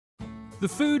The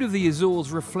food of the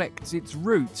Azores reflects its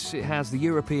roots. It has the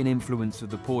European influence of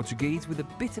the Portuguese with a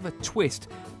bit of a twist,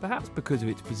 perhaps because of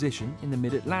its position in the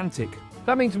mid-Atlantic.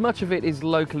 That means much of it is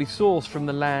locally sourced from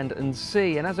the land and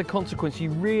sea, and as a consequence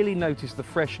you really notice the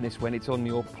freshness when it's on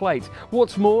your plate.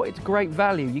 What's more, it's great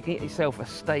value. You can get yourself a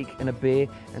steak and a beer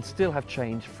and still have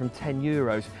change from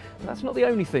 €10. But that's not the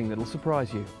only thing that'll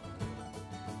surprise you.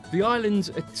 The islands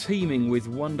are teeming with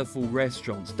wonderful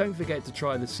restaurants. Don't forget to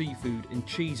try the seafood and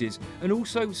cheeses, and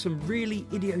also some really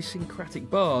idiosyncratic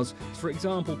bars. For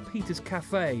example, Peter's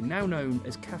Cafe, now known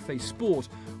as Cafe Sport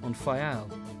on Faial.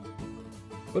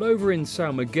 But over in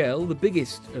São Miguel, the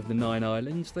biggest of the 9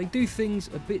 islands, they do things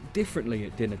a bit differently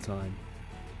at dinner time.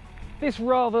 This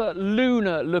rather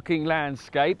lunar looking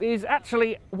landscape is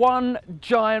actually one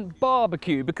giant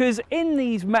barbecue, because in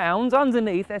these mounds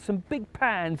underneath there's some big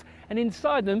pans, and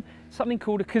inside them something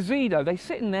called a cozido. They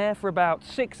sit in there for about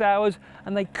 6 hours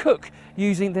and they cook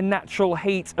using the natural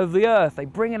heat of the earth. They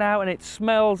bring it out and it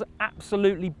smells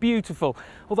absolutely beautiful,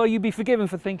 although you'd be forgiven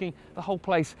for thinking the whole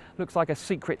place looks like a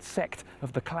secret sect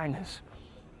of the clangers.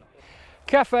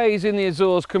 Cafes in the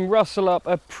Azores can rustle up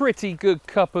a pretty good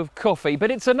cup of coffee,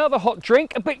 but it's another hot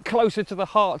drink, a bit closer to the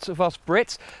hearts of us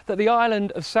Brits, that the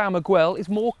island of São Miguel is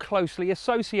more closely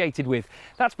associated with.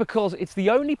 That's because it's the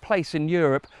only place in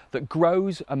Europe that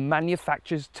grows and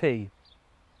manufactures tea.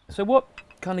 So what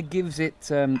kind of gives it,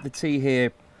 the tea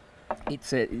here,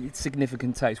 its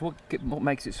significant taste? What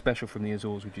makes it special from the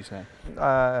Azores, would you say?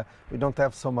 We don't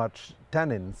have so much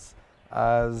tannins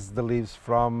as the leaves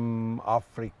from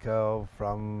Africa,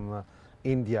 from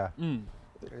India.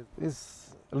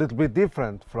 It's a little bit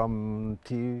different from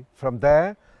tea from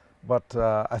there, but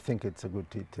I think it's a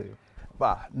good tea too.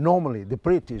 But normally the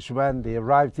British, when they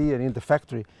arrived here in the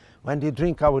factory, when they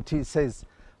drink our tea, says,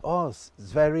 "Oh, it's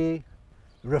very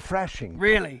refreshing."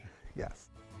 Really? Yes.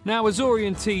 Now,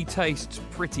 Azorean tea tastes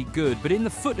pretty good, but in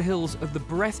the foothills of the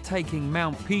breathtaking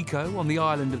Mount Pico on the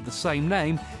island of the same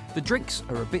name, the drinks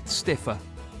are a bit stiffer.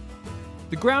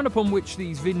 The ground upon which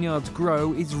these vineyards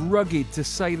grow is rugged, to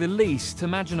say the least.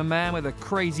 Imagine a man with a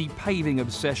crazy paving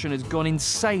obsession has gone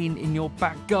insane in your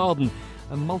back garden,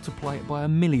 and multiply it by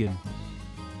 1,000,000.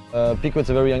 Pico is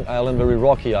a very young island, very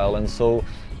rocky island,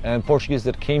 and Portuguese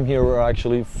that came here were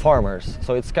actually farmers.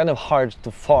 So it's kind of hard to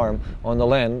farm on the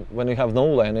land when you have no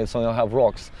land, it's only have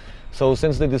rocks. So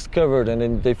since they discovered and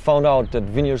then they found out that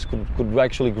vineyards could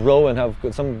actually grow and have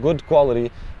some good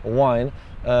quality wine,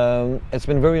 it's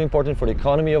been very important for the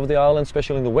economy of the island,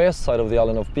 especially in the west side of the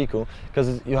island of Pico,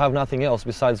 because you have nothing else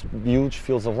besides huge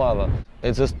fields of lava.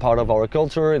 It's just part of our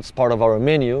culture, it's part of our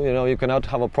menu. You know, you cannot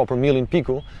have a proper meal in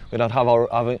Pico without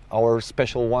having our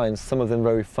special wines, some of them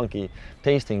very funky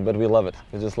tasting, but we love it,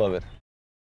 we just love it.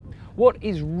 What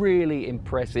is really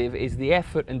impressive is the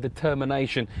effort and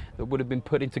determination that would have been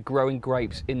put into growing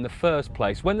grapes in the first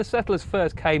place. When the settlers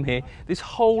first came here, this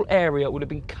whole area would have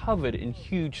been covered in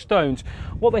huge stones.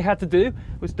 What they had to do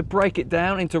was to break it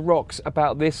down into rocks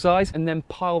about this size and then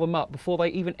pile them up before they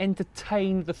even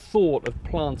entertained the thought of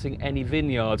planting any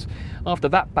vineyards. After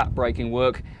that back-breaking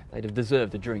work, they'd have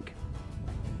deserved a drink.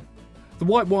 The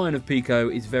white wine of Pico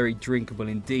is very drinkable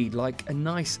indeed, like a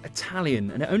nice Italian,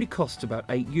 and it only costs about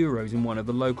 €8 in one of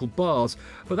the local bars,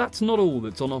 but that's not all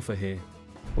that's on offer here.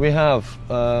 We have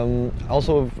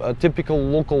also a typical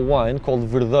local wine called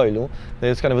Verdelho.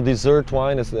 It's kind of a dessert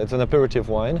wine, it's an aperitif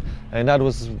wine, and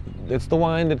it's the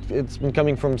wine that it's been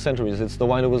coming from centuries. It's the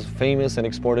wine that was famous and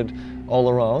exported all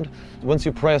around. Once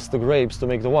you press the grapes to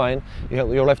make the wine,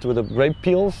 you're left with the grape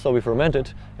peels, so we ferment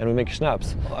it and we make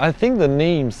schnapps. I think the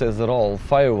name says it all,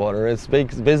 firewater. It's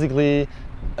basically,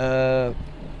 it's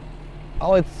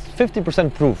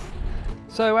 50% proof.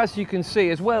 So as you can see,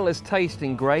 as well as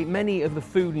tasting great, many of the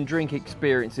food and drink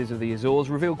experiences of the Azores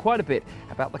reveal quite a bit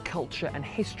about the culture and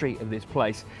history of this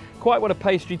place. Quite what a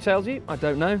pastry tells you, I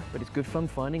don't know, but it's good fun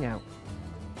finding out.